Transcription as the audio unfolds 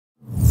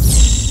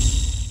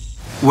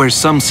Where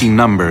some see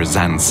numbers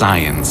and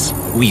science,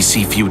 we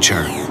see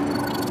future.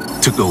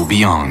 To go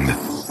beyond.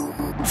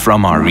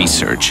 From our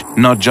research,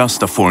 not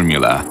just a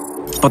formula,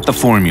 but the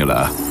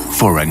formula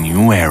for a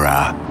new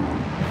era.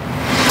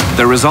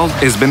 The result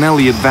is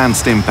Benelli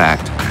Advanced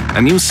Impact,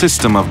 a new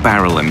system of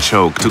barrel and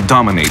choke to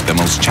dominate the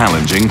most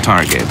challenging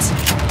targets.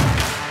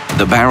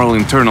 The barrel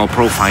internal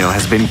profile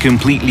has been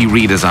completely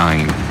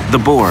redesigned, the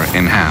bore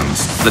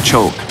enhanced, the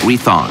choke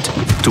rethought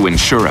to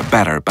ensure a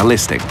better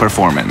ballistic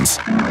performance.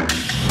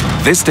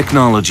 This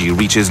technology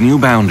reaches new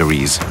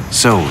boundaries,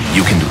 so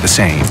you can do the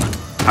same.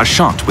 A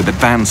shot with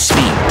advanced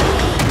speed.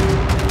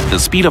 The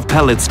speed of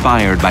pellets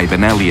fired by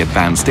Benelli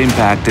Advanced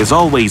Impact is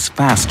always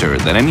faster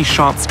than any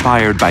shots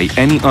fired by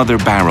any other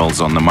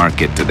barrels on the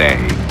market today,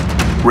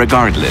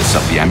 regardless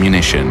of the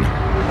ammunition.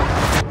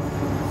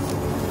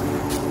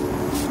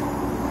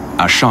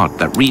 A shot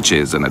that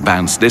reaches an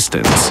advanced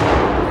distance.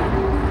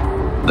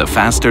 The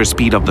faster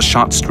speed of the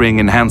shot string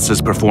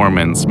enhances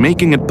performance,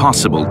 making it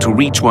possible to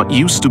reach what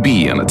used to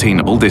be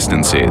unattainable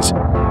distances.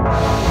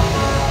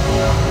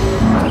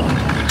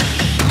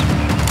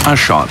 A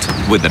shot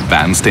with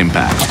advanced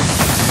impact.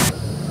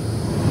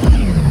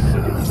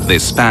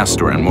 This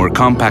faster and more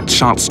compact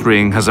shot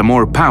string has a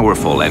more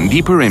powerful and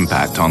deeper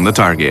impact on the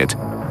target.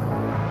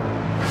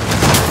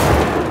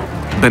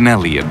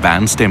 Benelli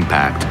Advanced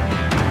Impact.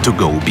 To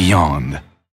go beyond.